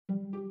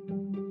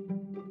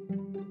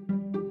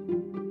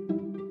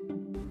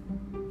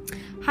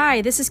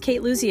Hi, this is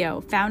Kate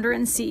Luzio, founder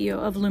and CEO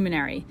of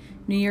Luminary,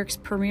 New York's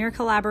premier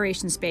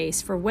collaboration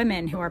space for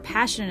women who are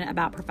passionate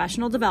about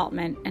professional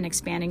development and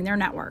expanding their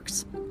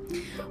networks.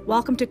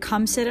 Welcome to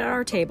Come Sit at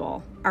Our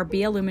Table, our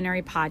Be a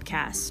Luminary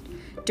podcast.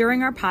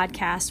 During our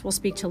podcast, we'll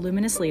speak to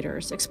luminous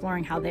leaders,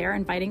 exploring how they are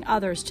inviting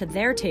others to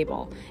their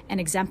table and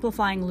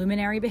exemplifying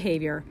luminary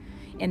behavior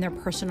in their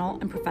personal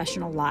and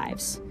professional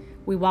lives.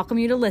 We welcome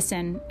you to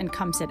listen and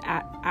come sit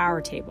at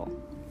our table.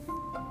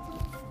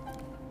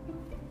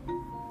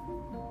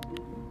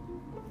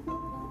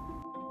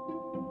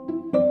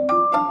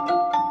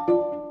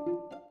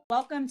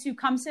 Welcome to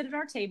Come Sit at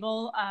Our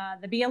Table,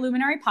 the Be a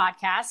Luminary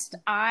podcast.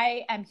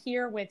 I am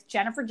here with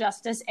Jennifer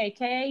Justice,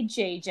 aka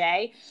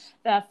JJ,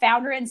 the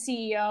founder and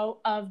CEO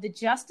of the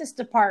Justice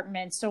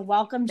Department. So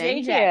welcome,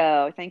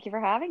 JJ. Thank you for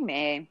having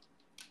me.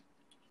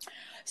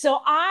 So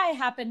I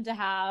happen to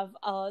have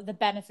the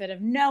benefit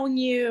of knowing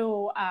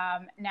you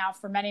now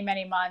for many,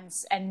 many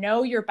months and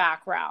know your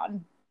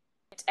background.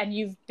 And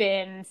you've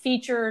been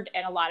featured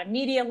in a lot of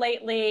media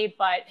lately,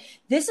 but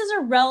this is a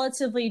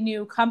relatively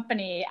new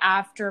company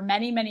after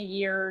many, many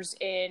years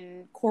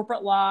in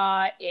corporate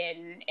law,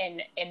 in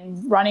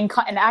running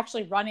and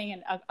actually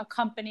running a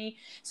company.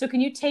 So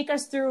can you take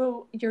us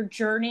through your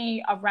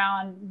journey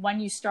around when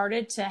you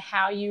started to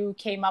how you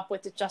came up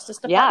with the Justice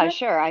Department? Yeah,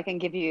 sure. I can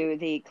give you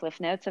the cliff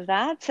notes of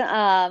that.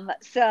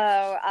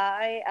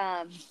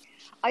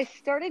 I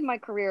started my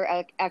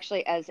career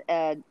actually as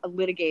a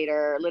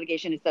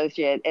litigation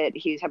associate at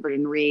Hughes Hubbard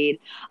and Reed.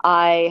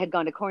 I had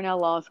gone to Cornell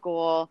Law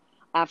School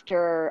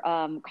after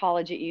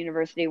college at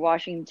University of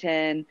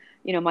Washington.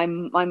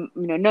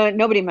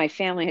 Nobody in my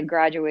family had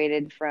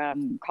graduated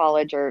from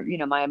college, or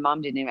my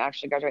mom didn't even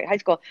actually graduate high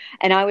school.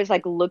 And I was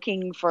like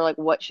looking for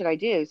what should I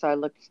do? So I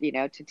looked, to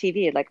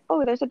TV,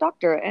 oh, there's a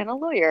doctor and a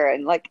lawyer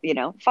and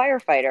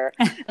firefighter,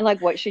 and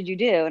what should you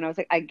do? And I was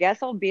like, I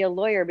guess I'll be a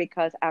lawyer,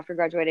 because after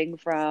graduating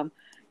from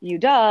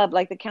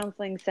UW, the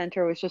counseling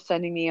center was just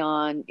sending me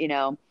on,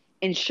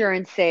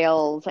 insurance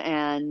sales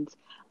and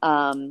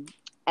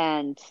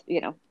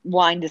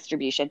wine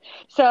distribution.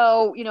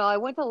 So, I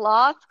went to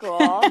law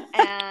school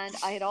and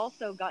I had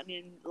also gotten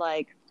in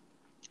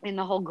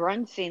the whole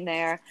grunge scene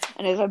there.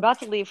 And as I was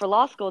about to leave for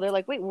law school, they're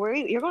like, wait,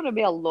 you're going to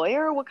be a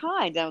lawyer? What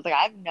kind? And I was like,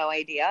 I have no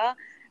idea.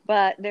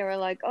 But they were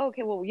like, oh,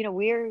 okay, well,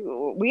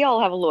 we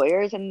all have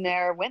lawyers and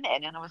they're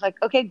women. And I was like,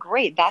 okay,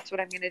 great. That's what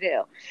I'm going to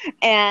do.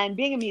 And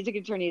being a music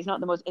attorney is not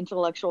the most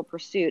intellectual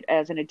pursuit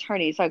as an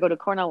attorney. So I go to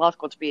Cornell Law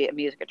School to be a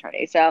music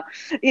attorney. So,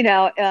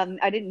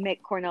 I didn't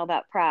make Cornell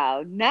that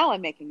proud. Now I'm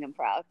making them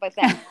proud. But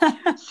then, I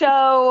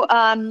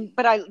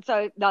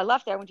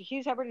left there. I went to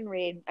Hughes Hubbard and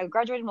Reed. I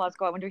graduated from law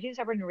school. I went to Hughes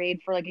Hubbard and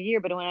Reed for a year.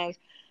 But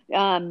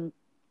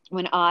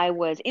when I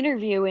was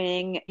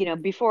interviewing,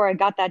 before I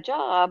got that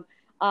job,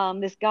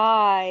 this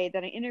guy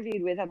that I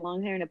interviewed with had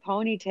long hair and a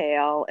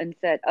ponytail and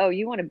said, oh,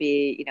 you want to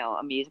be,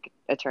 a music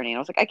attorney? And I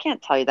was like, I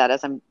can't tell you that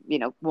as I'm,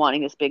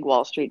 wanting this big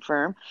Wall Street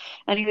firm.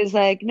 And he was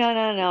like,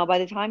 no. By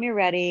the time you're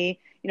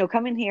ready,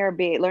 come in here,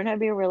 learn how to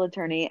be a real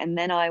attorney, and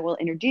then I will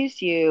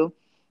introduce you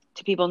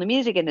to people in the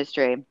music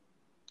industry.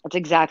 That's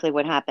exactly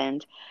what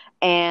happened.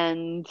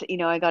 And,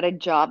 I got a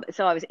job.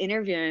 So I was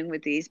interviewing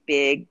with these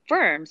big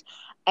firms.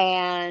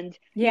 And,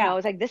 I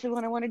was like, this is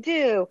what I want to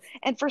do.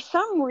 And for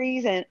some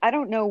reason, I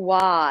don't know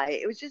why,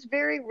 it was just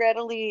very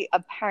readily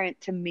apparent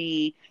to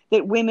me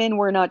that women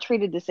were not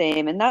treated the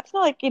same. And that's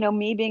not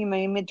me being in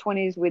my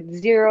mid-20s with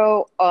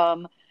zero,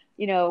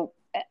 zero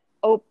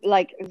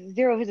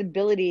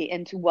visibility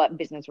into what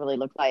business really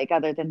looked like,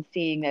 other than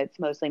seeing that it's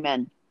mostly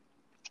men.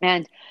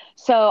 And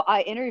so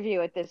I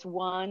interview at this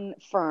one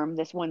firm,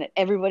 this one that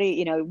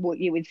everybody, what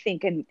you would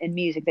think in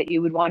music that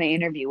you would want to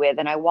interview with.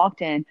 And I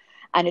walked in,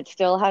 and it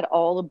still had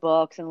all the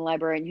books in the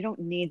library, and you don't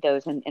need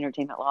those in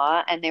entertainment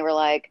law. And they were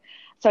like,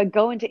 so I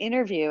go into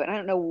interview, and I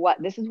don't know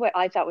this is what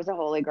I thought was a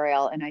holy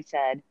grail. And I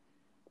said,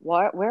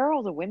 where are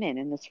all the women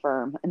in this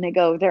firm? And they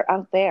go, they're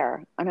out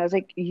there. And I was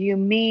like, you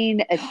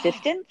mean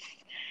assistants?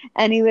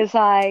 And he was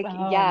like,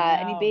 yeah.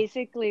 No. And he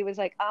basically was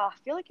like, I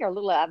feel like you're a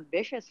little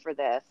ambitious for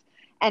this.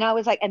 And I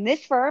was like, and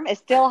this firm is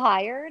still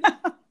hired.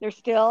 They're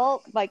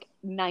still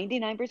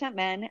 99%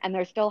 men, and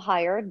they're still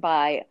hired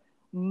by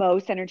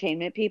most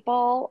entertainment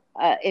people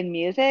in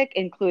music,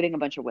 including a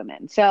bunch of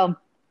women. So,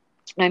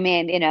 I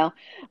mean,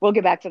 we'll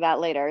get back to that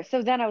later.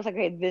 So then I was like,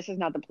 okay, this is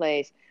not the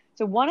place.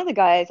 So one of the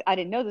guys, I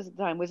didn't know this at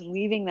the time, was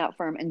leaving that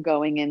firm and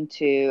going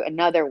into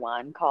another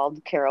one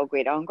called Carol,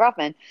 Guido, and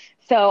Groffman.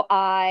 So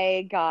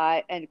I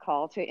got a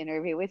call to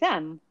interview with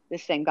them.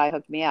 This same guy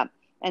hooked me up.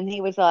 And he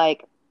was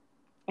like,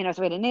 so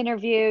we had an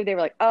interview. They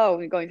were like, oh,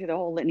 we're going through the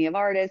whole litany of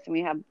artists, and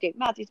we have Dave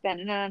Matthews Band,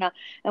 and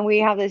we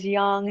have this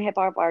young hip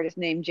hop artist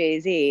named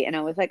Jay-Z. And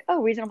I was like, oh,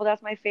 Reasonable,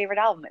 that's my favorite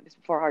album. It was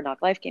before Hard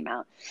Knock Life came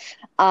out.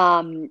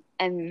 And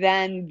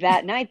then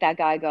that night, that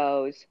guy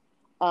goes,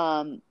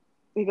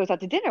 he goes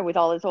out to dinner with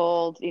all his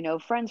old,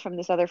 friends from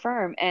this other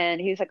firm.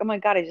 And he's like, oh my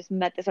God, I just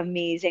met this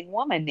amazing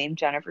woman named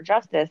Jennifer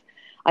Justice.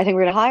 I think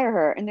we're going to hire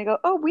her. And they go,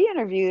 oh, we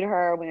interviewed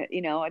her when,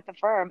 at the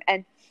firm.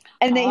 And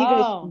then he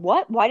goes,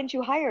 what? Why didn't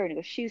you hire her? And he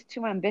goes, she's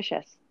too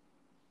ambitious.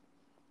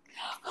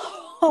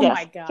 Oh Yes.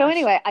 my So gosh.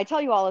 anyway, I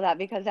tell you all of that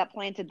because that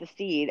planted the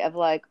seed of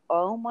like,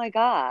 oh my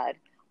God,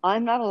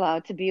 I'm not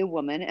allowed to be a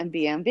woman and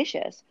be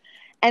ambitious.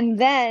 And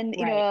then,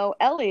 Right.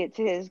 Elliot,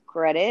 to his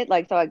credit,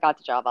 like, so I got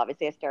the job,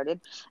 obviously I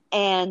started,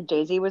 and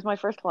Jay-Z was my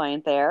first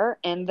client there.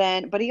 And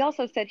then, but he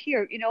also said,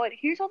 here, you know what,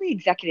 here's all the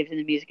executives in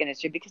the music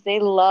industry because they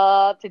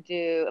love to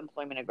do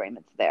employment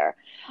agreements there.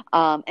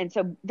 And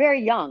so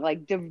very young,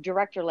 like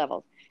director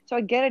levels. So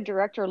I get a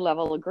director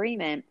level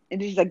agreement,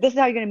 and she's like, "This is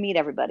how you're going to meet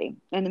everybody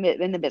in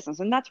the business,"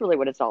 and that's really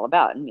what it's all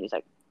about in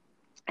music.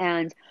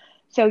 And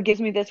so it gives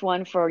me this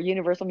one for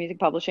Universal Music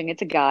Publishing.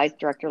 It's a guy's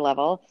director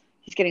level.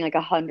 He's getting like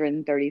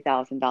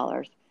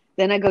 $130,000.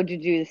 Then I go to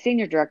do the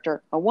senior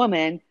director, a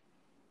woman,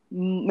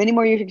 many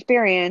more years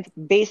experience,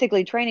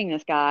 basically training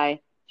this guy.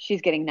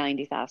 She's getting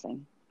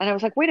 90,000, and I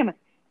was like, wait a Oh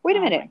my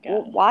minute,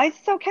 God. why is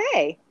this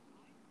okay?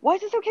 Why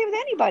is this okay with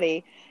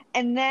anybody?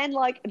 And then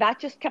like that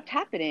just kept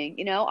happening.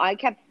 I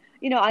kept,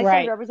 I started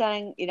Right.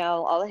 representing,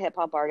 all the hip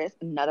hop artists,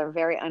 another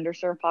very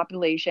underserved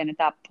population at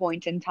that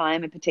point in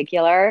time in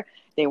particular.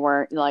 They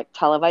weren't like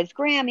televised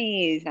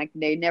Grammys. Like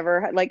they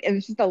never like it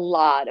was just a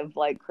lot of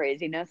like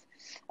craziness.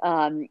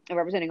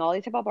 Representing all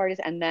these hip hop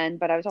artists, and then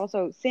but I was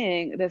also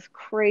seeing this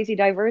crazy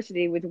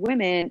diversity with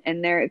women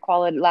and their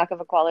equality, lack of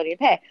equality of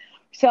pay.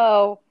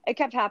 So it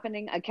kept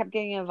happening. I kept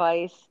getting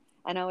advice,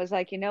 and I was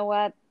like, you know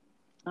what?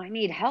 I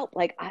need help.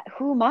 Like,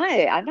 who am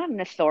I? I'm not an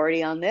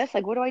authority on this.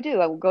 Like, what do I do?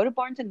 I will go to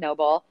Barnes and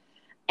Noble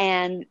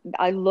and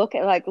I look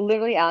at like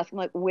literally ask them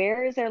like,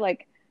 where is there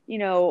like,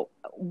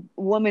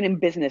 woman in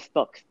business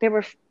books? There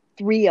were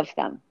three of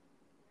them.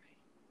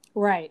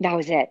 Right. That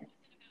was it.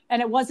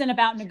 And it wasn't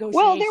about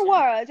Well, there negotiation.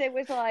 was. It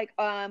was like,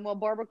 well,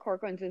 Barbara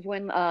Corcoran's is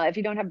when, if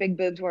you don't have big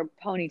boobs, wear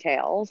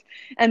ponytails.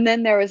 And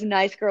then there was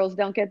Nice Girls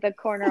Don't Get the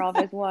Corner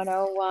Office For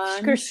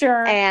 101.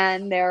 sure.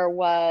 And there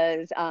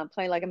was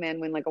Play Like a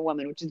Man, Win Like a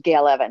Woman, which is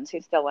Gail Evans,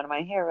 who's still one of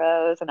my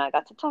heroes. And I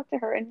got to talk to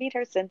her and meet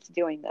her since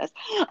doing this.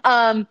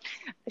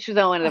 She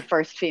was one of the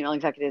first female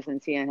executives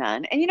in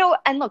CNN.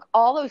 And look,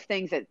 all those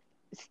things that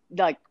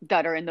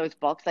are in those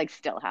books, like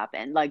still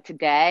happen. Like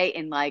today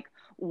in like,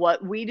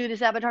 what we do to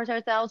sabotage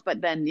ourselves, but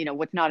then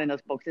what's not in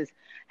those books is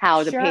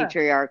how the Sure.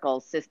 patriarchal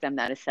system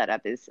that is set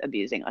up is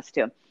abusing us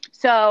too.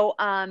 So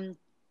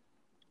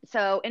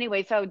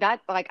anyway, so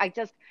that like I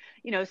just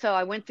so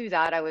I went through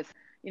that. I was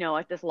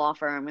at this law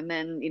firm, and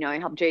then I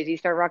helped Jay-Z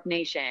start Rock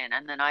Nation,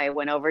 and then I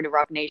went over to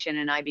Rock Nation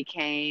and I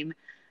became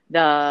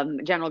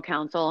the general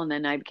counsel, and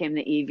then I became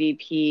the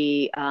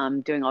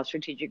EVP, doing all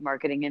strategic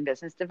marketing and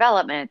business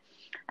development.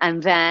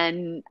 And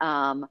then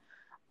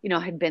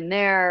had been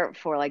there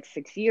for like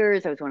 6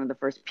 years. I was one of the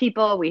first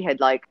people. We had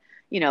like,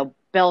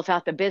 built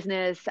out the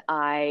business.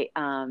 I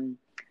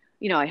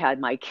had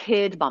my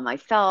kids by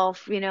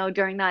myself,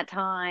 during that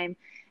time.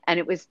 And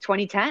it was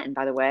 2010,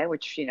 by the way,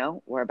 which,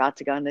 we're about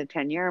to go in the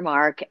 10-year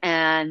mark.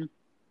 And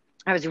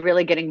I was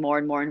really getting more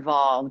and more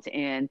involved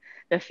in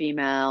the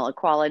female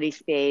equality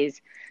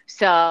space.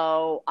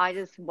 So I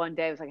just one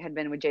day was like, I had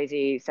been with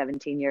Jay-Z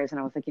 17 years, and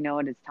I was like, you know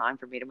what, it's time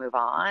for me to move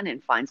on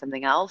and find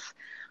something else.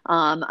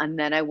 And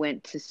then I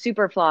went to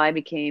Superfly,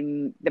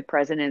 became the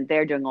president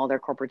there, doing all their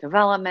corporate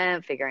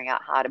development, figuring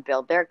out how to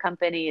build their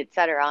company, et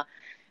cetera.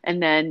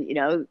 And then,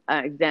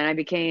 then I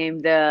became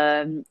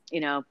the,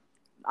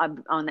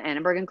 I'm on the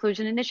Annenberg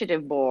Inclusion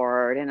Initiative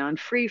board and on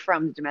Free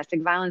From, the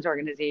domestic violence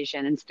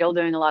organization, and still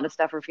doing a lot of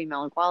stuff for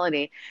female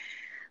equality.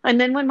 And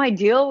then when my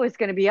deal was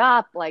going to be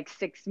up like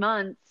 6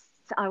 months,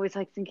 I was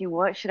like thinking,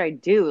 what should I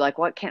do? Like,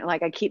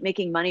 I keep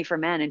making money for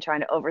men and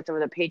trying to overthrow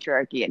the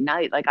patriarchy at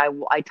night. Like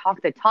I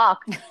talk the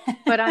talk,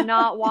 but I'm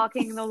not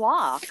walking the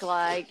walk.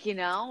 Like,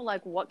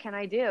 like what can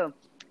I do?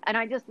 And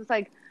I just was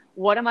like,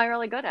 what am I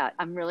really good at?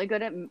 I'm really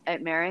good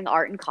at marrying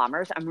art and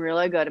commerce. I'm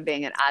really good at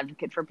being an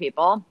advocate for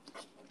people.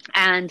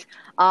 And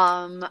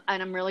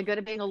I'm really good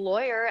at being a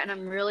lawyer, and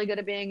I'm really good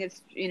at being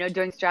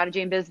doing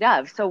strategy and biz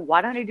dev. So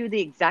why don't I do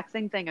the exact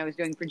same thing I was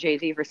doing for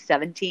Jay-Z for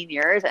 17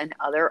 years and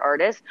other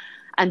artists,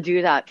 and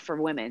do that for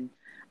women?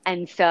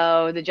 And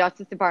so the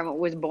Justice Department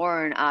was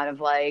born out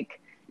of like,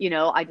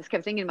 I just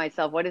kept thinking to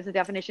myself, what is the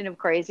definition of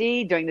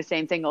crazy? Doing the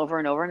same thing over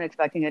and over and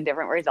expecting a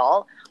different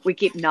result. We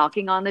keep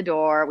knocking on the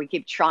door. We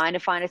keep trying to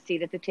find a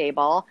seat at the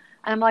table.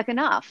 And I'm like,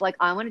 enough. Like,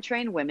 I want to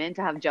train women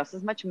to have just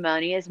as much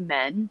money as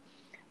men.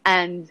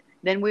 And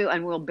then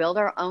we'll build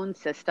our own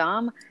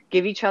system,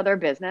 give each other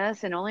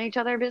business and only each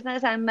other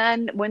business. And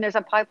then when there's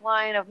a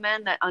pipeline of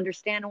men that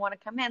understand and want to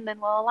come in,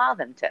 then we'll allow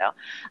them to.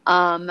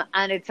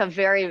 And it's a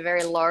very,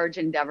 very large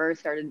endeavor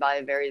started by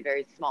a very,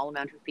 very small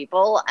amount of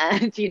people.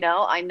 And,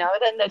 I know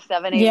that in the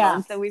 7-8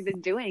 months that we've been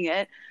doing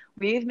it,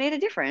 we've made a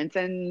difference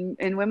in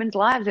women's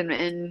lives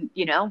and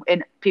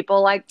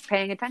people like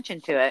paying attention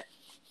to it.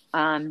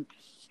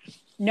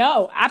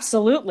 No,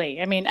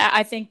 absolutely. I mean,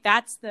 I think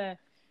that's the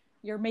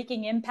you're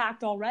making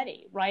impact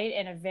already, right?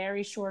 In a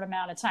very short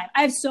amount of time.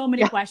 I have so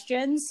many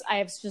questions. I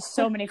have just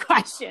so many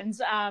questions.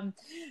 And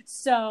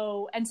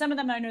some of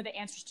them I know the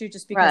answers to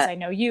just because I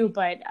know you,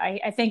 but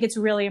I think it's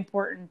really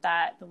important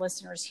that the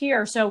listeners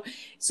hear. So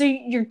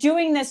you're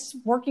doing this,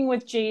 working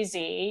with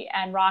Jay-Z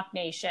and Roc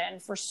Nation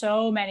for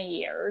so many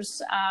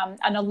years,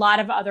 and a lot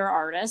of other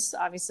artists,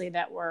 obviously,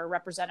 that were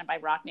represented by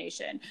Roc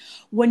Nation.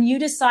 When you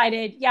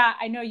decided,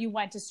 I know you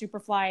went to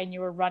Superfly and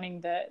you were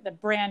running the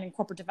brand and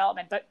corporate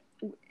development, but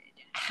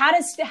how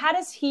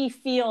does he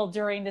feel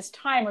during this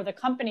time, or the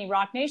company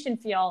Roc Nation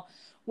feel,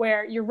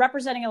 where you're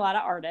representing a lot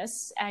of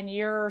artists and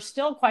you're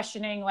still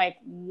questioning, like,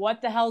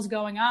 what the hell's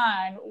going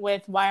on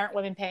with why aren't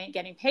women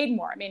getting paid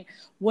more? I mean,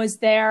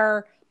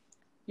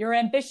 you're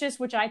ambitious,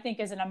 which I think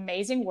is an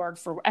amazing word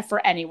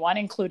for anyone,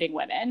 including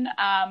women.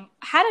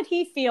 How did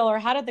he feel, or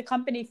how did the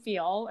company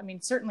feel? I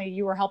mean, certainly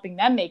you were helping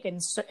them make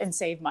and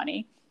save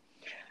money.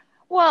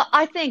 Well,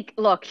 I think,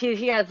 look,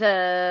 he has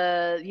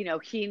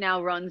he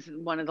now runs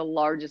one of the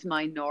largest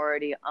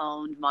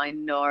minority-owned,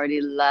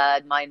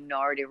 minority-led,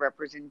 minority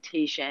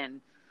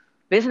representation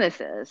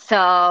businesses.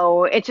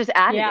 So it's just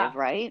additive,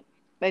 right?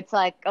 It's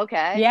like,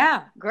 okay,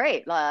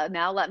 great.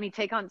 Now let me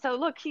take on. So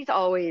look, he's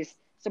always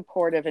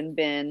supportive and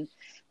been,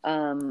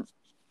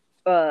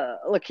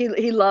 look,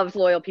 he loves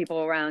loyal people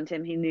around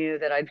him. He knew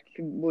that I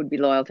would be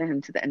loyal to him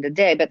to the end of the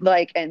day, but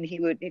and he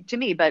would to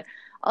me, but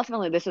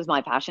ultimately this was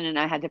my passion and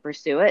I had to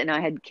pursue it, and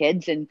I had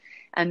kids, and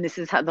this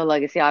is how the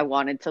legacy I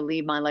wanted to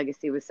leave. My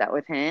legacy was set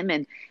with him,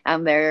 and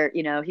there,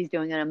 he's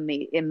doing an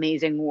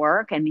amazing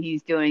work, and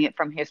he's doing it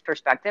from his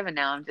perspective, and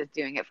now I'm just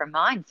doing it from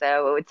mine.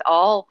 So it's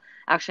all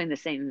actually in the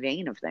same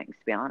vein of things,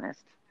 to be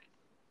honest.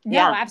 No,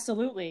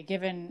 absolutely.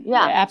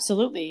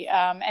 Absolutely.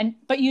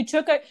 But you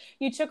took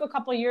a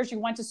couple of years. You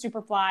went to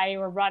Superfly. You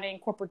were running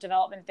corporate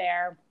development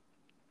there,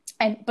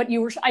 but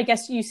you were. I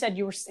guess you said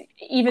you were.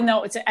 Even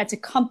though it's a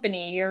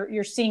company,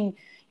 you're seeing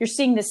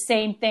the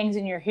same things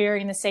and you're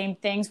hearing the same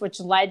things, which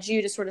led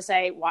you to sort of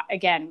say,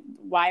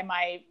 why am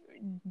I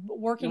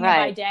working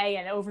by day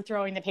and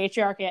overthrowing the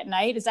patriarchy at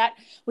night?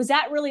 Was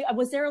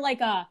there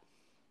like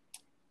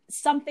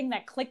something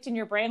that clicked in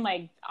your brain,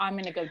 like, I'm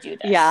going to go do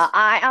this? Yeah,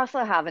 I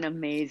also have an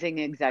amazing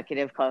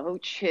executive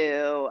coach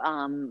who,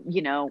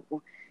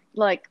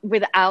 like,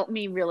 without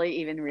me really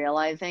even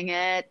realizing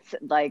it,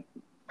 like,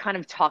 kind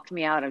of talked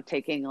me out of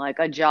taking like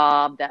a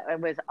job that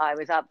I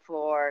was up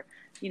for,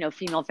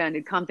 female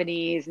founded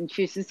companies. And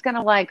she's just kind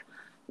of like,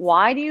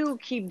 why do you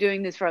keep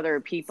doing this for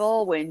other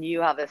people when you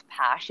have this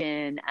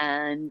passion?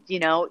 And,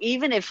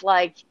 even if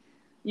like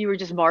you were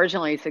just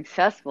marginally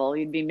successful,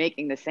 you'd be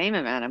making the same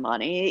amount of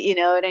money. You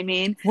know what I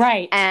mean?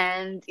 Right.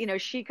 And,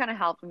 she kind of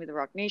helped me with the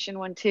Roc Nation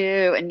one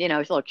too. And,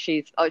 look,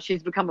 she's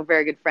become a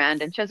very good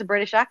friend, and she has a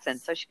British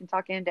accent, so she can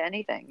talk you into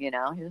anything,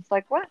 You're just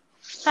like, what?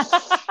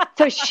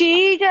 So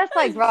she just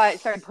like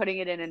started putting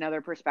it in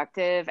another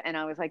perspective. And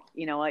I was like,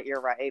 you know what?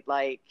 You're right.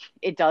 Like,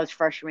 it does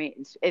frustrate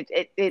me.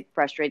 It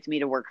frustrates me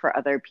to work for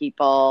other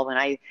people, and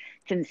I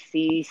can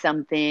see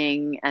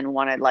something and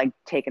want to like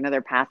take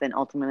another path, and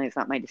ultimately it's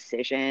not my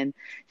decision.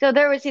 So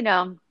there was,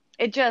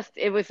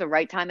 it was the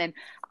right time. And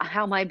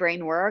how my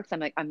brain works,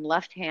 I'm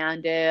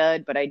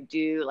left-handed, but I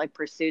do like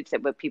pursuits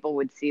that what people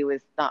would see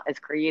was not as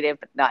creative,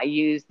 but I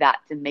use that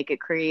to make it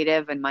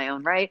creative in my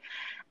own right.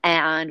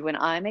 And when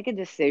I make a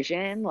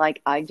decision,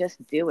 like, I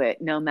just do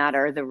it, no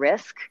matter the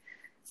risk,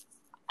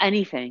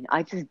 anything.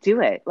 I just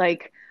do it.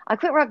 Like, I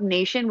quit Roc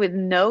Nation with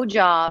no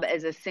job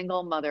as a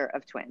single mother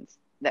of twins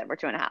that were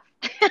 2.5.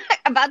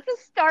 About to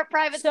start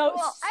private school. I don't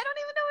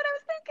even know what I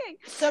was thinking.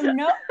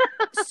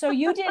 So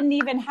you didn't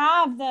even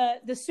have the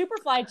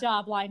Superfly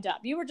job lined up.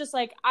 You were just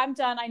like, I'm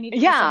done. I need to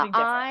do something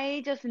different.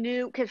 I just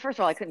knew, because first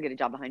of all, I couldn't get a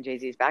job behind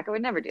Jay-Z's back. I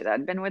would never do that.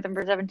 I'd been with him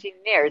for 17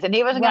 years, and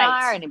he wasn't going to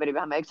hire anybody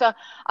behind me. So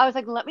I was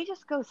like, let me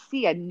just go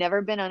see. I'd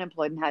never been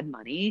unemployed and had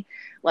money,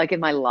 like, in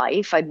my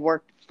life. I'd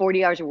worked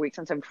 40 hours a week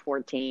since I'm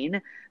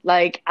 14.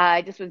 Like,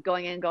 I just was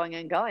going. So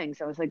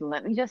I was like,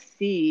 let me just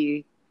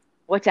see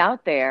what's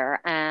out there.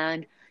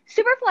 And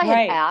Superfly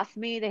had asked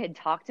me, they had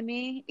talked to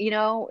me,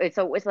 so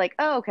it was like,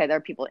 oh, okay, there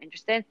are people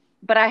interested,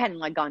 but I hadn't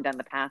like gone down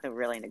the path of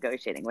really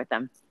negotiating with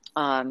them.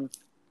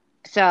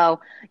 So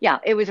yeah,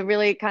 it was a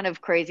really kind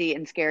of crazy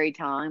and scary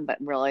time, but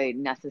really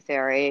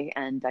necessary.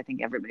 And I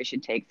think everybody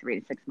should take 3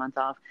 to 6 months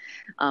off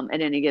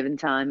at any given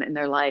time in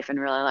their life and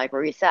really like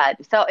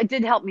reset. So it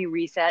did help me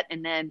reset.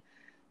 And then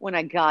when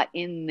I got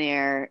in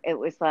there, it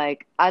was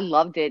like, I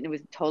loved it. And it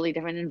was a totally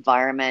different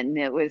environment. And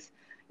it was,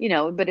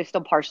 but it's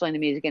still partially in the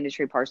music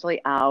industry, partially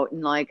out,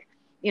 and like,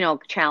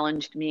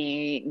 challenged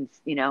me,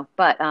 and,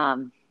 but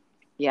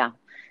yeah,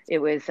 it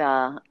was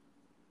kind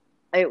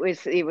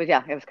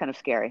of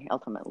scary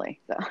ultimately.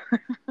 So.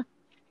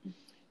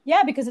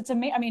 Yeah, because it's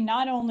amazing. I mean,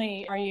 not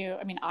only are you,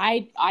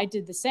 I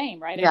did the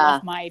same, right? I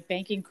left my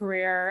banking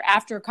career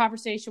after a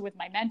conversation with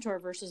my mentor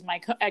versus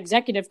my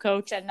executive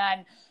coach. And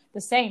then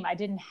the same, I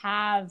didn't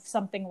have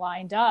something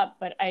lined up,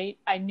 but I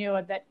knew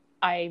that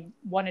I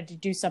wanted to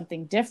do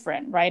something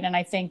different, right? And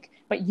I think,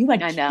 but you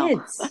had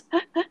kids.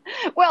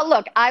 Well,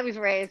 look, I was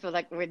raised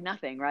with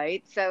nothing,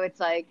 right? So it's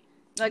like,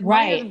 Like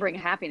money doesn't Right. bring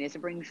happiness; it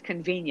brings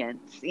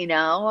convenience, you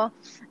know.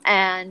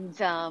 And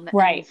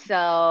Right.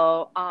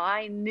 so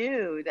I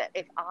knew that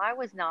if I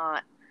was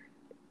not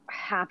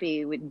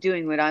happy with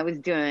doing what I was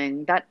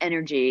doing, that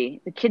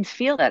energy, the kids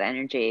feel that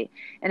energy.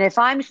 And if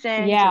I'm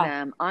saying to Yeah.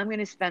 them, I'm going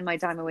to spend my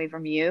time away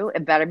from you,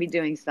 it better be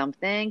doing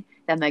something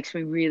that makes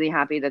me really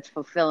happy, that's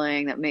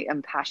fulfilling,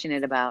 I'm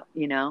passionate about,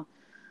 you know?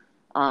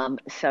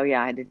 So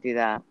yeah, I had to do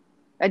that.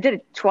 I did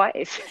it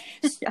twice.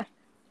 Yeah.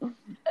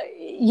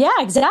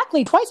 Yeah,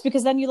 exactly. Twice,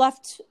 because then you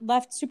left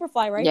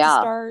Superfly, right? Yeah.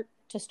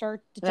 To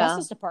start the Yeah.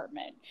 Justice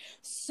Department.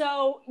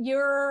 So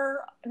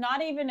you're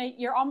not even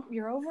you're over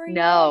a year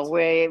No, old?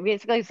 we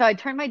basically, so I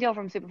turned my deal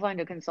from Superfly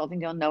into a consulting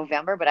deal in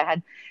November, but I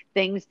had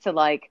things to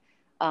like,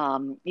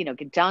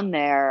 get done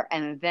there.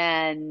 And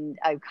then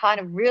I kind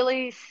of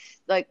really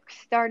like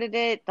started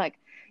it, like,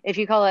 if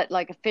you call it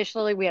like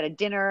officially, we had a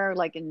dinner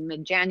like in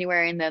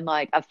mid-January, and then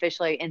like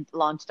officially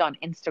launched on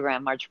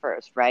Instagram March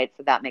 1st, right?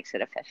 So that makes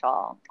it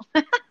official.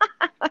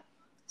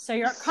 So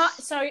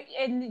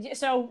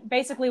so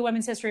basically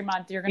Women's History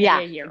Month, you're going to be Yeah,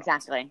 a year old,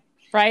 exactly.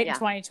 right? In Yeah.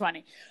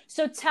 2020.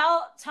 So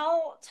tell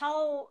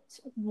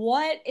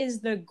what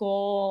is the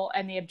goal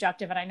and the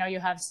objective? And I know you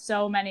have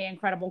so many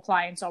incredible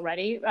clients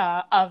already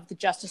of the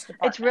Justice It's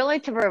Department. really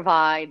to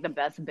provide the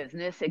best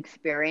business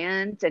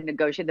experience and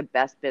negotiate the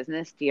best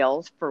business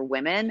deals for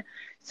women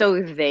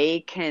so they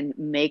can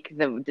make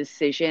the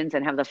decisions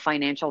and have the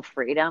financial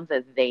freedom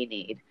that they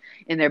need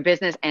in their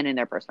business and in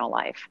their personal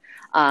life.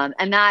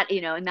 And that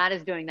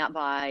is doing that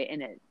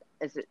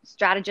as a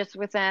strategist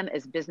with them,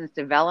 as business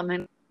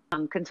development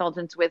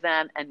consultants with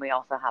them, and we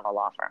also have a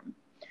law firm.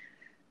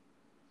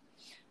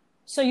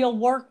 So you'll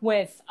work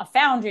with a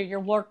founder,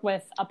 you'll work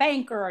with a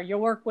banker, or you'll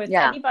work with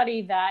Yeah,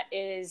 anybody that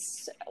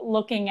is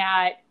looking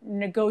at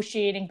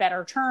negotiating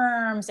better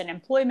terms, an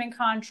employment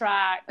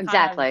contract, kind of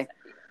exactly.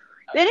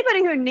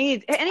 Anybody who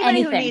needs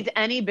anything.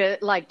 any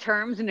bit like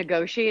terms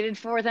negotiated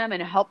for them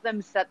and help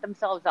them set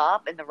themselves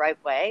up in the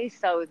right way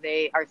so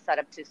they are set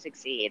up to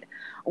succeed.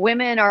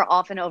 Women are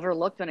often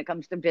overlooked when it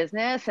comes to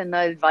business, and the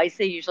advice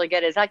they usually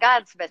get is like, "Ah,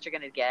 that's the best you're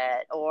going to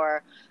get,"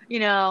 or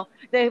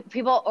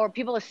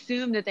people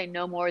assume that they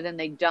know more than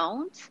they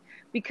don't,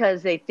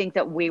 because they think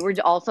that we were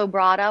also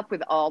brought up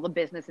with all the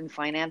business and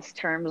finance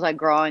terms, like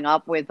growing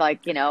up with like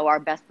our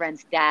best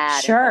friend's dad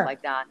and stuff Sure.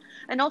 like that.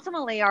 And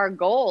ultimately, our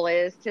goal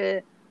is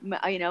to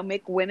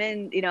make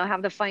women,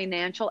 have the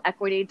financial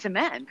equity to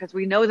men, because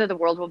we know that the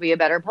world will be a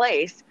better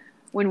place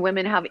when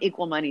women have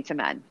equal money to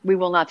men. We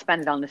will not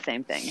spend it on the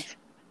same things.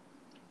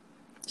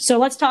 So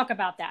let's talk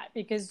about that,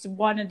 because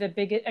one of the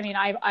biggest, I mean,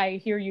 I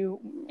hear you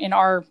in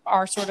our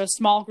sort of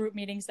small group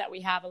meetings that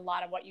we have, a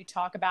lot of what you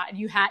talk about, and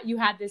you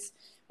had this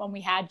when we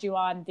had you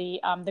on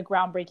the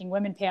Groundbreaking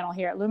Women panel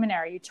here at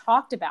Luminary. You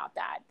talked about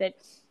that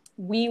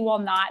we will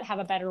not have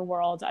a better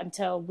world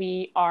until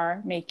we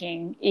are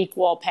making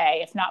equal pay,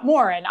 if not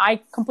more. And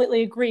I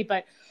completely agree.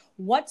 But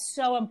what's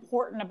so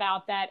important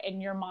about that in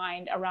your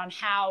mind around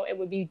how it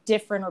would be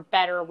different or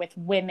better with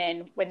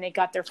women when they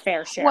got their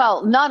fair share?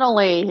 Well, not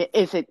only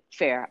is it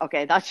fair,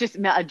 okay, that's just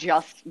a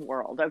just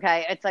world,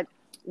 okay? It's like,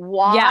 Yeah.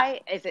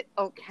 why is it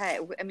okay?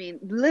 I mean,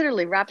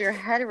 literally wrap your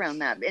head around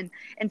that. And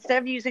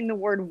instead of using the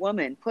word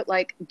woman, put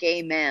like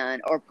gay man,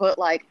 or put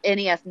like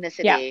any Yeah.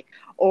 ethnicity,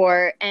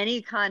 or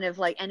any kind of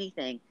like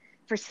anything.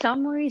 For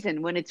some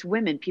reason, when it's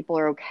women, people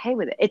are okay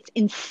with it. It's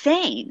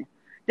insane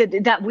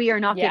that we are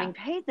not Yeah. getting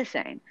paid the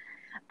same,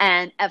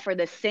 and for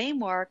the same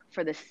work,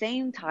 for the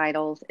same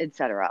titles,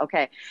 etc.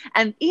 Okay.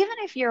 And even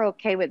if you're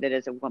okay with it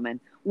as a woman,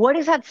 what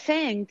is that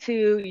saying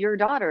to your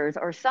daughters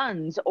or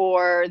sons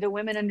or the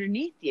women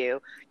underneath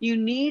you? You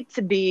need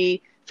to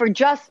be, for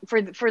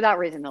that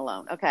reason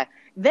alone. Okay.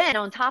 Then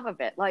on top of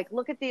it, like,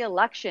 look at the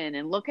election,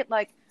 and look at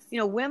like,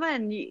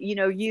 women,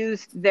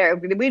 used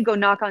we'd go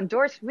knock on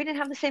doors. We didn't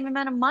have the same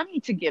amount of money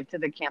to give to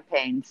the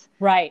campaigns.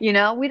 Right. We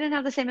didn't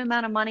have the same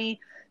amount of money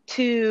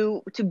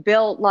to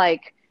build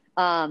like,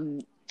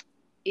 to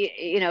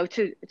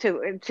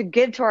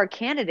give to our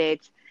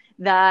candidates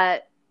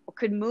that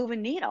could move a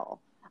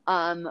needle.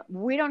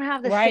 We don't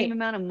have the same Right.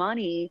 amount of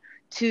money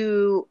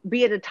to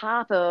be at the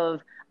top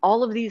of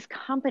all of these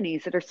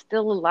companies that are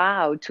still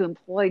allowed to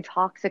employ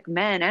toxic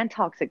men and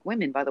toxic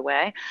women, by the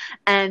way,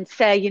 and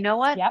say, you know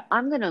what, Yep.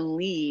 I'm going to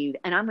leave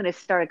and I'm going to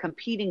start a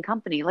competing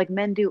company like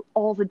men do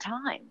all the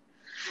time.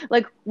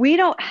 Like, we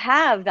don't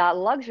have that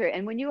luxury.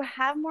 And when you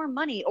have more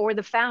money, or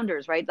the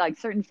founders, right? Like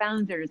certain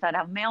founders that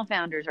have male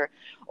founders,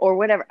 or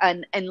whatever,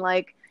 and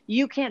like,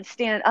 you can't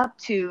stand up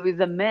to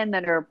the men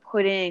that are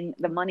putting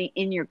the money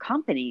in your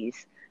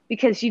companies,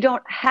 because you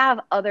don't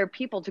have other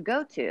people to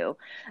go to.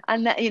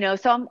 And that,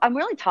 so I'm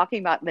really talking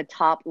about the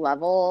top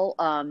level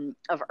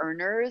of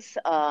earners.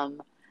 And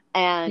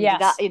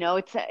that,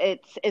 Yes.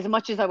 it's as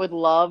much as I would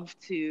love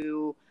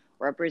to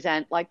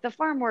represent like the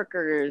farm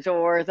workers,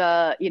 or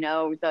the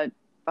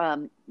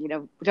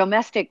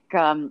domestic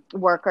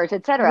workers,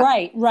 etc.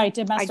 Right. Right.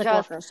 I Domestic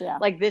just, workers. Yeah.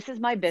 like, this is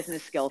my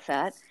business skill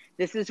set.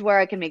 This is where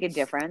I can make a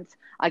difference.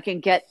 I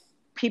can get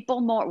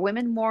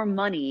women more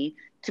money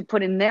to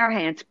put in their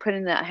hands, put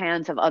in the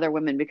hands of other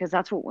women, because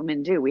that's what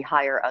women do. We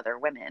hire other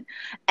women.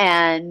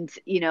 And,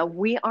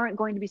 we aren't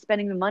going to be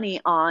spending the money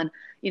on,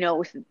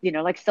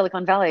 like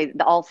Silicon Valley,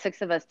 all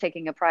 6 of us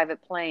taking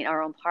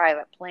our own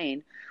private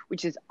plane,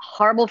 which is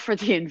horrible for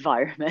the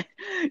environment,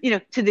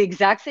 to the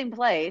exact same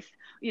place,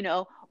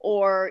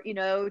 or,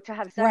 to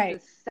have sex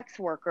with sex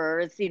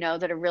workers,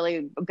 that are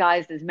really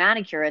guys as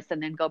manicurists,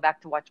 and then go back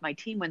to watch my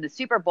team win the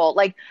Super Bowl.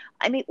 Like,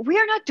 I mean, we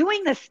are not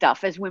doing this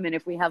stuff as women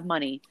if we have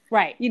money,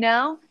 right?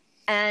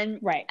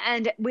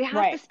 And we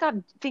have to stop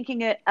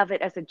thinking of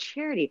it as a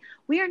charity.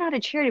 We are not a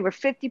charity. We're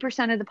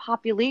 50% of the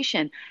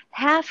population.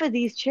 Half of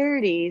these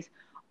charities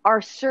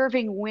are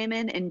serving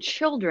women and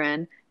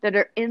children that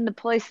are in the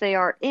place they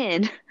are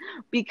in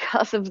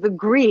because of the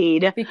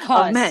greed of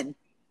men.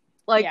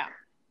 Like,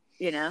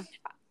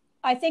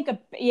 I think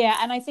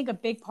and I think a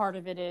big part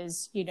of it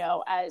is,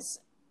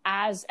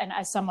 as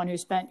someone who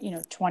spent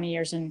 20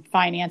 years in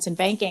finance and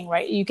banking,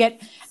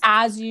 right?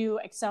 As you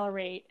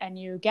accelerate and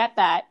you get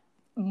that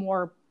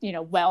more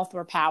wealth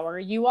or power,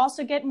 you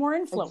also get more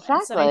influence.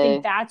 Exactly. And I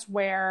think that's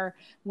where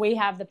we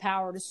have the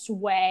power to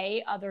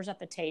sway others at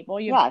the table.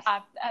 You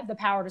have the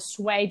power to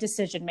sway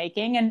decision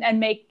making and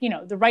make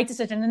the right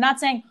decision. And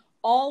not saying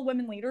all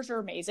women leaders are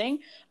amazing,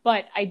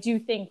 but I do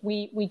think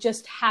we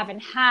just haven't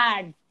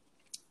had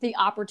the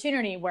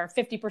opportunity where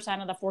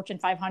 50% of the Fortune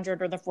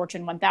 500 or the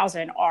Fortune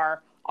 1000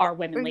 are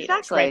women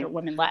leaders, right? Or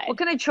women led. What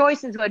kind of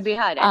choices would be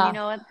had? And you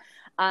know what?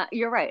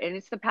 You're right. And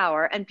it's the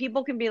power. And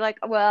people can be like,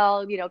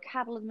 well,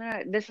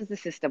 capitalism, this is the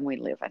system we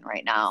live in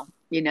right now.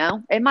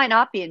 It might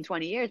not be in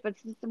 20 years, but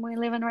it's the system we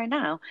live in right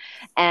now.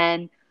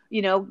 And,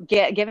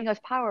 giving us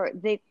power,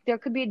 there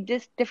could be a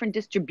different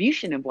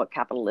distribution of what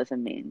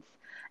capitalism means.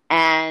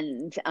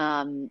 And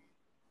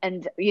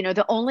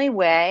the only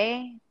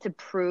way to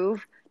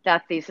prove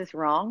that thesis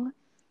wrong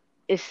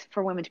is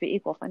for women to be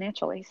equal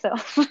financially. So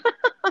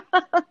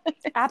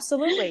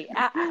absolutely.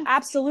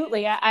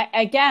 Absolutely.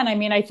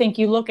 I think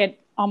you look at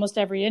almost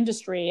every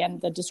industry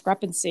and the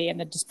discrepancy and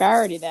the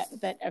disparity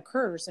that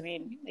occurs. I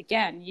mean,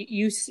 again,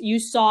 you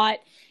saw it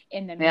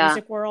in the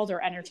music world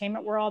or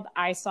entertainment world.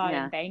 I saw it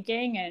in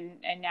banking,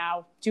 and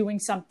now doing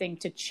something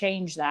to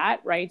change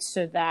that, right?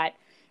 So that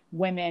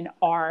women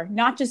are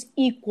not just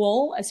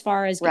equal as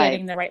far as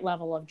getting the right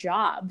level of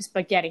jobs,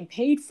 but getting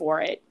paid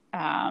for it.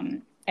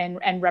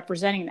 And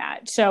representing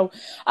that. So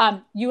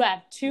you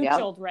have 2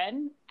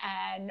 children,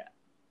 and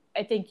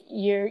I think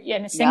you're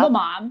a single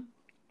mom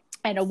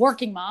and a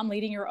working mom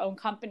leading your own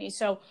company.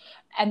 So,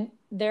 and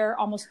they're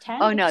almost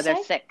 10. Oh no,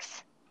 they're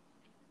 6.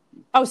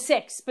 Oh,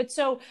 6. But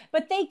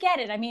they get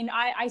it. I mean,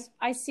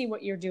 I see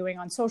what you're doing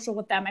on social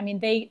with them. I mean,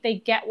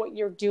 they get what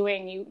you're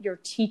doing. You're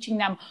teaching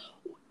them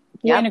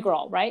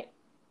integral, right?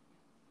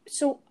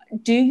 So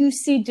do you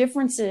see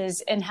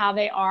differences in how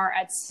they are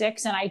at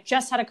 6? And I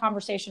just had a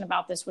conversation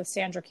about this with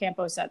Sandra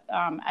Campos at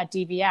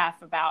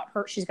DVF about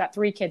her. She's got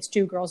 3 kids,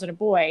 2 girls and a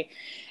boy.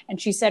 And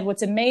she said,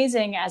 what's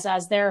amazing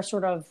as they're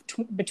sort of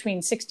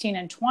between 16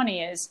 and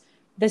 20 is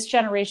this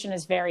generation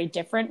is very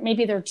different.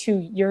 Maybe they're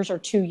 2 years or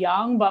too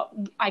young, but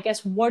I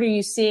guess what are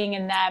you seeing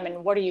in them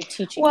and what are you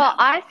teaching them? Well,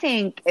 I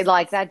think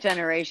like that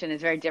generation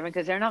is very different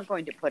because they're not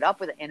going to put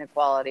up with the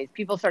inequalities.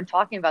 People start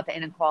talking about the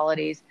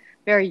inequalities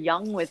very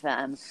young with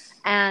them.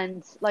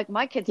 And like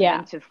my kids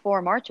have been to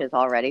 4 marches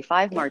already,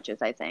 5 marches,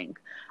 I think.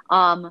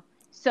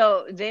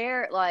 So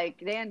they're like,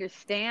 they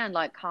understand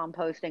like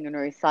composting and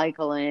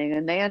recycling,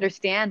 and they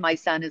understand my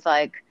son is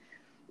like,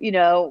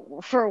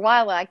 for a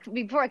while, like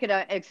before I could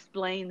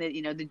explain that,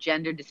 the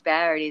gender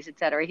disparities, et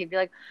cetera, he'd be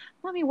like,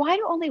 Mommy, why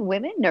do only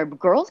women or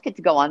girls get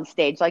to go on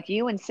stage like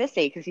you and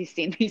Sissy? Because he's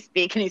seen me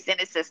speak and he's seen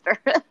his sister.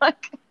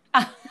 Like,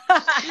 I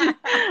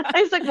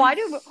was like, why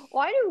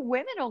do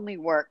women only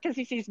work? Because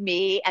he sees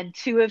me and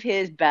 2 of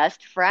his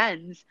best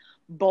friends,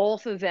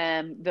 both of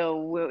them,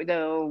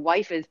 the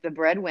wife is the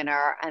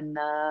breadwinner and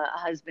the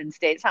husband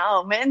stays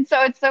home. And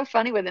so it's so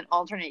funny with an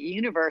alternate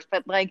universe.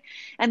 But like,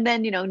 and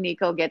then,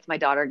 my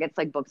daughter gets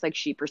like books like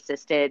She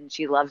Persisted and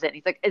she loves it. And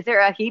he's like, is there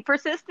a He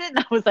Persisted? And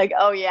I was like,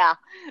 oh yeah,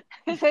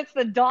 it's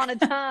the dawn of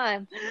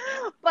time.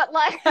 But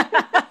like,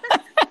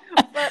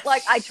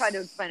 I try to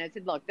explain it. I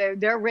said, look,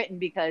 they're written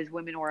because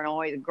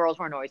girls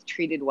weren't always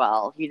treated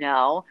well,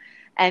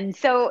 And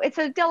so it's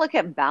a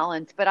delicate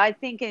balance. But I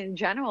think in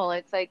general,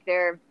 it's like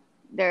they're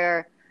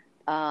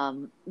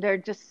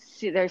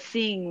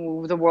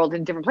seeing the world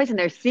in different places, and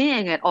they're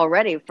seeing it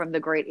already from the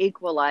great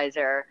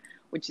equalizer,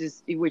 which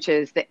is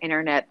the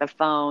internet, the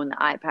phone, the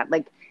iPad.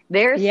 Like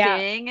they're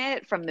seeing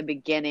it from the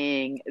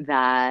beginning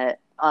that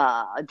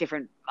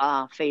different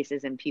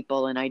faces and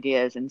people and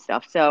ideas and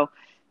stuff. So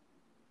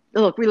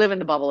look, we live in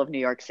the bubble of New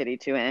York City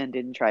too, and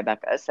in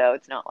Tribeca, so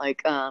it's not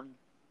like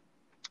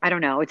I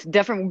don't know, it's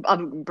different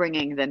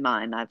upbringing than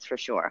mine, that's for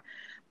sure.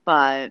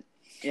 But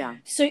yeah.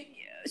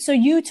 So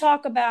you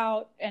talk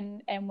about,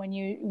 and when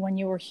you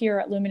were here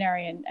at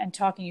Luminary and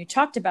talking, you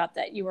talked about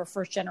that you were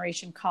first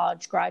generation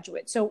college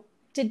graduate. So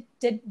did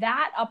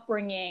that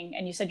upbringing,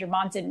 and you said your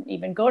mom didn't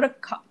even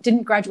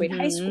didn't graduate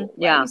high school, right?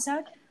 Yeah. You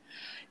said?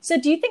 So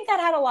do you think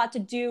that had a lot to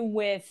do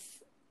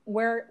with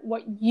where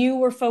what you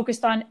were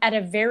focused on at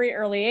a very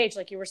early age,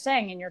 like you were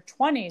saying in your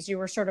 20s, you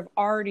were sort of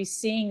already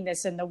seeing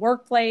this in the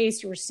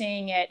workplace. You were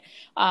seeing it,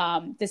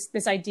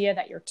 this idea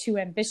that you're too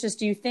ambitious.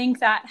 Do you think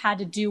that had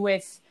to do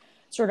with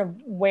sort of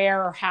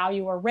where or how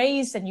you were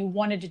raised and you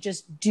wanted to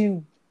just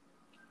do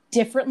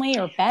differently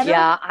or better?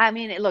 Yeah, I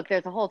mean, look,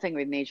 there's a whole thing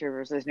with nature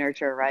versus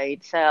nurture,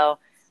 right? So,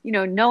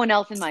 no one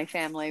else in my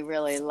family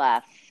really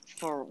left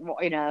for,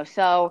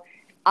 so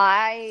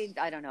I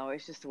don't know,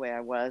 it's just the way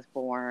I was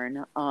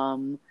born.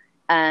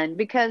 And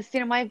because,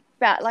 like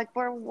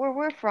where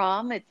we're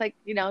from, it's like,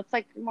 it's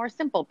like more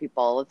simple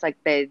people. It's like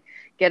they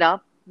get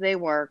up, they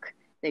work,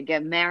 they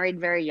get married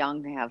very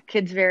young, they have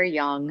kids very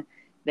young,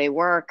 they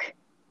work,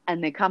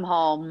 and they come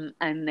home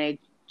and they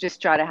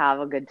just try to have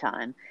a good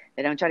time.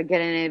 They don't try to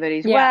get in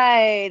anybody's Yeah.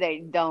 way. They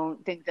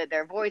don't think that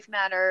their voice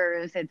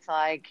matters. It's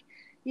like,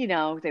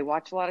 they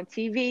watch a lot of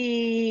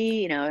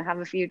TV, have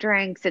a few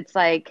drinks. It's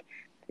like,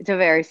 it's a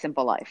very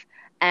simple life.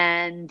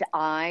 And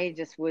I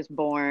just was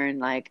born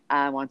like,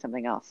 I want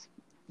something else.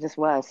 It just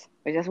was.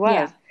 It just was.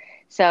 Yeah.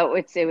 So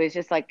it was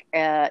just like,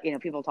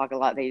 people talk a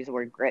lot. They use the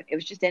word grit. It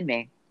was just in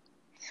me.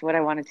 It's what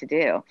I wanted to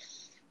do.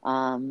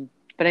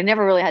 But I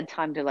never really had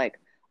time to like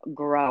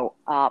grow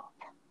up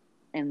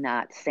in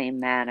that same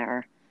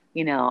manner.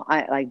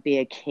 I like be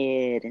a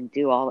kid and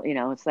do all,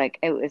 it's like,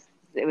 it was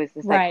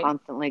just like Right.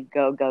 constantly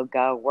go, go,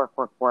 go, work,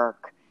 work,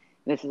 work.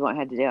 This is what I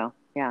had to do.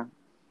 Yeah.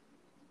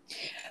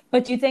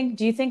 But do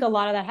you think a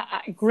lot of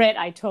that grit,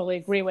 I totally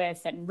agree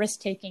with, and risk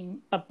taking,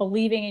 but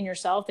believing in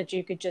yourself that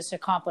you could just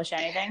accomplish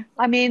anything?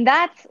 I mean,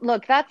 that's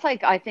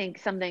like, I think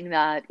something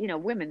that,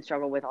 women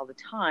struggle with all the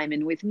time.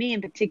 And with me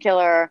in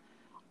particular,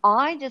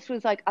 I just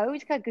was like, I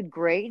always got good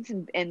grades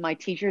and my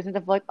teachers and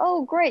stuff like,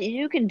 oh, great,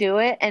 you can do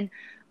it. And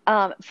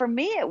for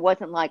me, it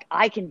wasn't like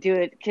I can do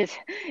it because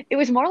it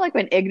was more like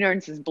when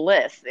ignorance is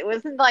bliss. It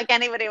wasn't like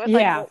anybody was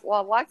like, Yeah.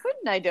 well, why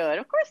couldn't I do it?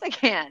 Of course I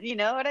can. You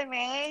know what I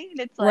mean?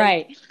 It's like,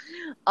 Right.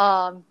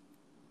 um,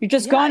 You're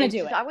just yeah, going to it's do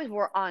just, it. I was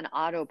more on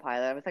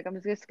autopilot. I was like, I'm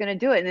just going to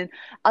do it. And then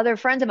other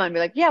friends of mine be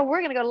like, yeah, we're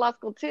going to go to law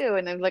school too.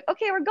 And I'm like,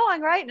 okay, we're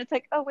going, right? And it's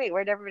like, oh, wait,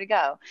 where'd everybody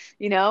go?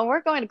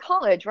 We're going to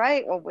college,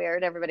 right? Well,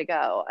 where'd everybody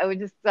go? It was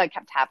just like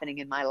kept happening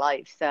in my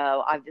life.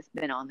 So I've just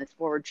been on this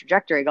forward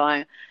trajectory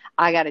going,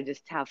 I got to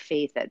just have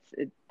faith that,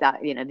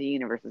 the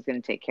universe is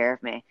going to take care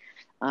of me,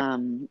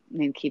 and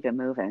keep it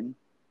moving.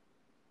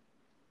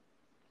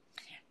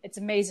 It's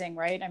amazing,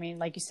 right? I mean,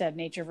 like you said,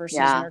 nature versus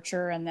Yeah.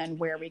 nurture, and then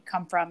where we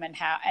come from and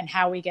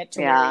how we get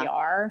to where we Yeah.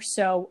 are.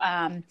 So,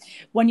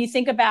 when you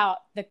think about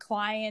the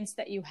clients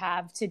that you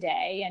have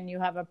today, and you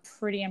have a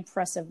pretty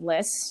impressive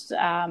list,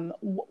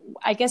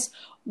 I guess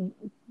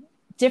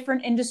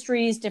different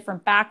industries,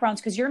 different backgrounds,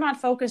 because you're not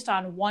focused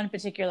on one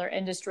particular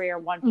industry or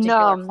one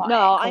particular No, client,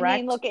 I mean,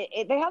 correct? look,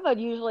 they have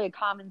usually a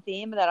common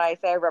theme that I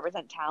say I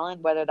represent talent,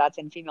 whether that's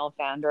in female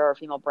founder or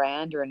female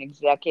brand or an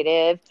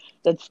executive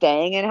that's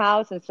staying in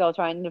house and still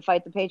trying to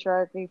fight the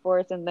patriarchy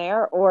force in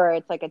there, or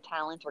it's like a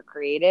talent or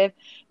creative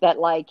that,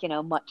 like,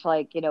 much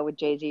like, with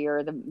Jay-Z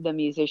or the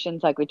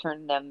musicians, like we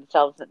turn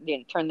themselves,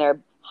 turn their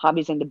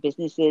hobbies into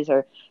businesses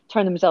or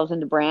turn themselves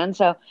into brands.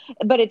 So,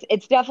 but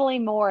it's definitely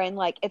more in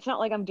like, it's not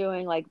like I'm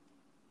doing like,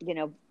 you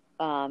know,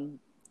 um,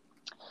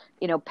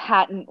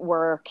 patent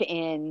work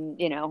in,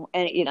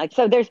 and,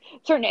 so there's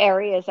certain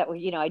areas that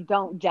I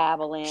don't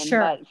dabble in, Sure.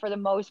 but for the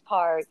most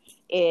part,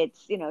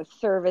 it's,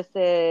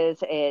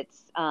 services,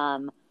 it's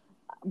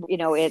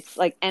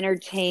like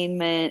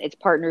entertainment, it's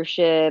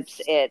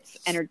partnerships, it's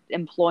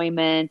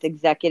employment,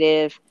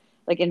 executive,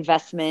 like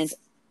investment,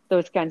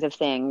 those kinds of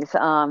things.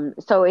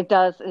 So it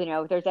does,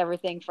 there's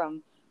everything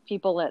from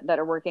people that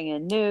are working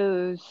in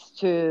news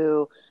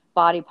to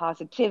body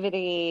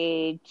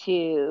positivity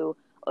to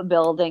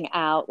building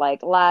out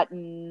like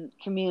Latin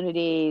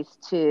communities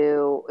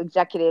to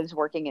executives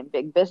working in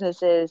big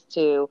businesses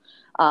to,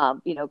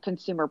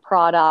 consumer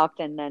product,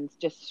 and then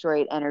just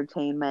straight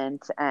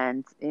entertainment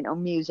and,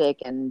 music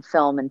and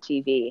film and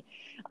TV,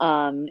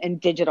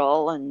 and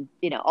digital and,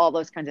 all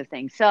those kinds of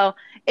things. So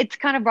it's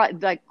kind of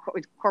brought like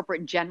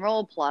corporate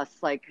general plus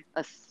like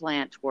a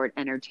slant toward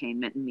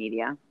entertainment and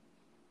media.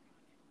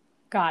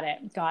 Got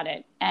it. Got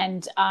it.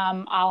 And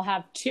I'll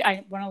have two.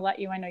 I want to let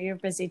you. I know you're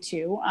busy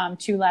too.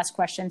 Two last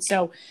questions.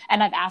 So,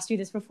 and I've asked you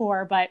this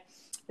before, but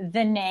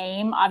the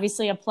name,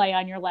 obviously a play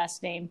on your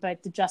last name,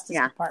 but the Justice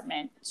Yeah.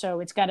 Department. So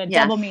it's got a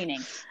Yes. double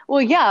meaning.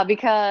 Well, yeah,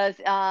 because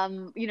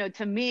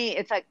to me,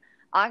 it's like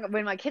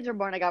when my kids were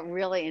born, I got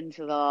really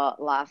into the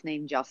last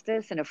name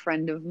Justice, and a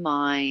friend of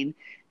mine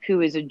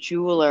who is a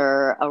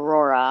jeweler,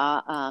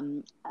 Aurora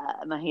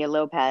Mejia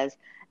Lopez,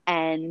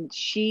 and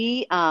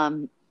she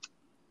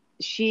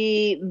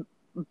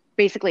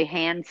basically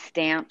hand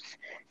stamps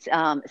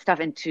stuff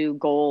into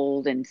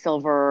gold and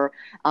silver,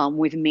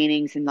 with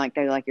meanings, and like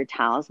they're like your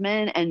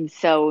talisman. And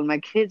so when my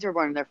kids were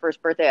born on their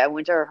first birthday, I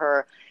went to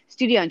her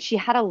studio and she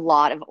had a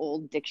lot of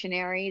old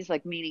dictionaries,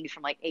 like meanings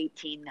from like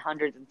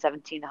 1800s and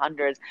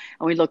 1700s.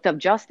 And we looked up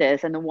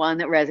justice, and the one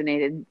that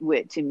resonated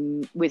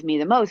with me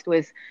the most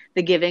was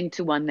the giving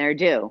to one their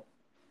due.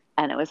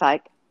 And it was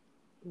like,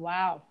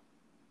 Wow.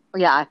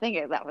 Yeah, I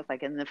think that was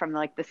like from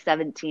like the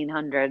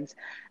 1700s.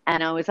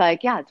 And I was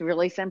like, yeah, it's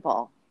really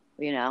simple,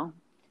 you know?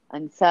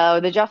 And so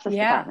the Justice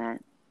Yeah.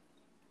 Department.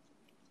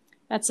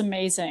 That's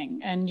amazing.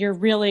 And you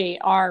really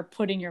are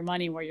putting your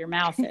money where your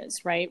mouth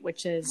is, right?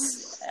 Which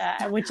is,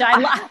 which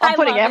I'm I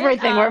putting love it.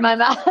 everything where my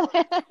mouth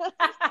is.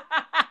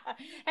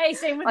 Hey,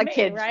 same with My me,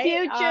 kid's right?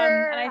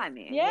 future. And I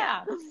mean,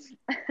 yeah.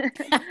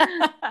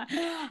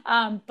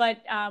 yeah.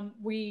 But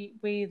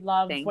we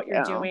love Thank what you're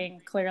you.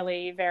 doing.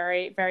 Clearly,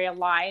 very very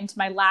aligned.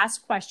 My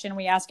last question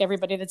we ask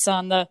everybody that's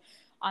on the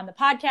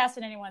podcast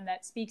and anyone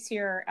that speaks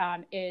here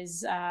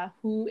is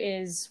who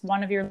is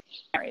one of your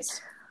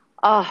luminaries?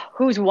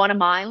 Who's one of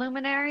my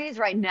luminaries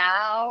right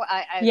now?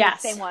 The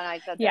same Yes, one I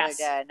said the other yes,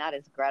 day, and that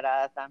is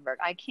Greta Thunberg.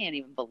 I can't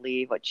even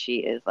believe what she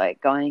is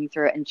like going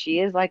through, and she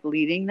is like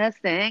leading this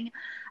thing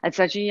at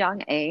such a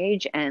young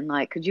age. And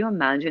like, could you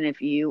imagine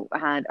if you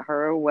had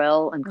her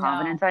will and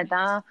confidence no, right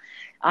now?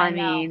 I I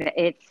know. mean,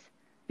 it's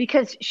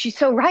because she's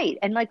so right,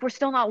 and like we're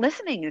still not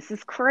listening. This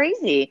is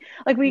crazy.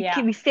 Like Yeah.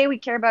 we say we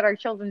care about our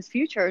children's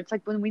future. It's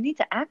like when we need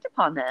to act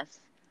upon this.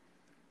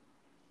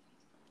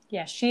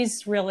 Yeah,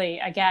 she's really,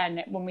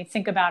 again, when we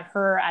think about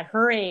her at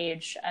her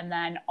age, and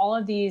then all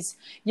of these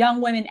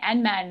young women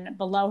and men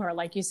below her,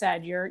 like you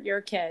said, your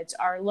kids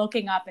are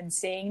looking up and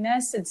seeing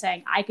this and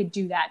saying, I could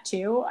do that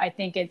too. I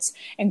think it's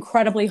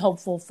incredibly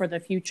hopeful for the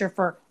future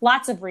for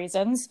lots of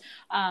reasons.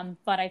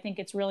 But I think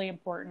it's really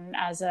important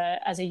as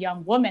a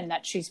young woman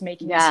that she's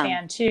making a Yeah,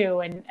 stand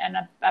too and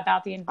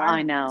about the I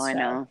environment. know, I So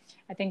know.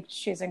 I think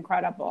she's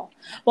incredible.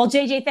 Well,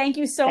 JJ, thank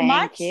you so Thank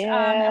much.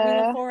 And we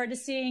look you. forward to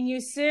seeing you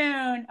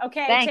soon.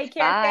 Okay, Thanks. take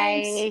care.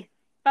 Thanks.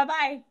 Bye. Bye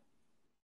bye.